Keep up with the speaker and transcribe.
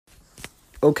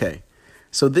Okay,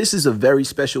 so this is a very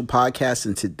special podcast,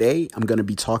 and today I'm going to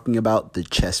be talking about the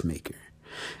chess maker.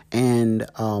 And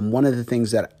one of the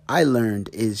things that I learned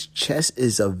is chess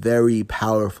is a very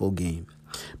powerful game.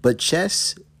 But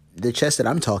the chess that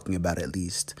I'm talking about at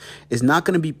least, is not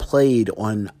going to be played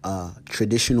on a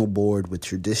traditional board with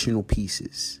traditional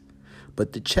pieces.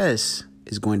 But the chess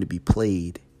is going to be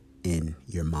played in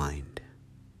your mind.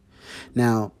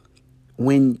 Now,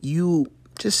 when you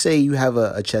just say you have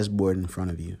a chessboard in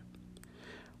front of you,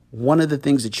 one of the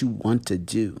things that you want to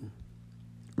do,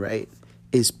 right,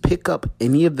 is pick up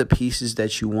any of the pieces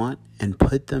that you want and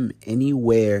put them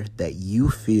anywhere that you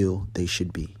feel they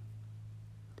should be.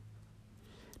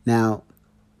 Now,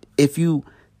 if you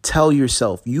tell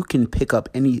yourself you can pick up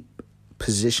any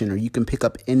position or you can pick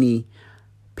up any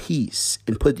piece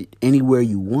and put it anywhere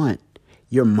you want,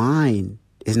 your mind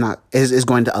is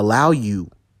going to allow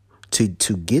you to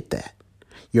get that.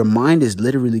 Your mind is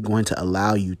literally going to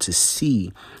allow you to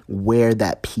see where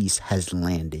that piece has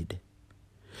landed.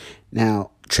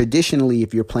 Now, traditionally,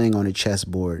 if you're playing on a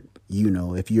chessboard,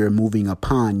 if you're moving a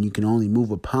pawn, you can only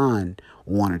move a pawn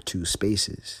 1 or 2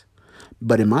 spaces.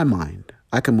 But in my mind,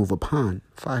 I can move a pawn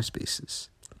 5 spaces.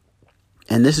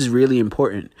 And this is really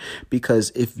important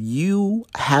because if you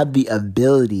have the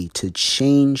ability to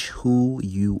change who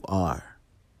you are,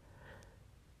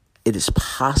 it is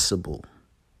possible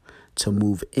to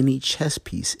move any chess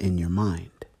piece in your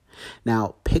mind.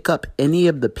 Now, pick up any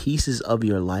of the pieces of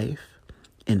your life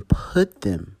and put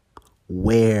them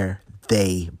where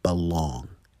they belong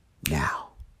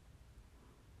now.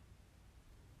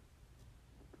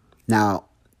 Now,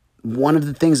 one of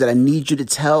the things that I need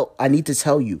to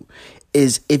tell you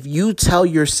is if you tell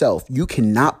yourself you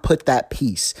cannot put that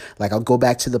piece, like I'll go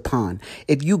back to the pawn.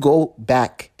 If you go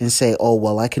back and say, oh,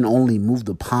 well, I can only move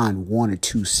the pawn 1 or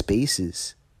 2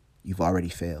 spaces, you've already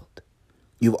failed.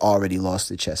 You've already lost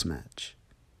the chess match.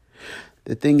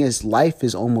 The thing is, life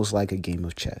is almost like a game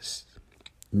of chess.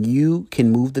 You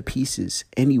can move the pieces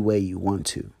any way you want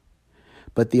to,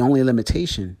 but the only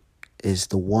limitation is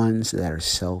the ones that are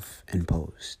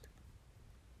self-imposed.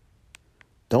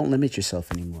 Don't limit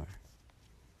yourself anymore.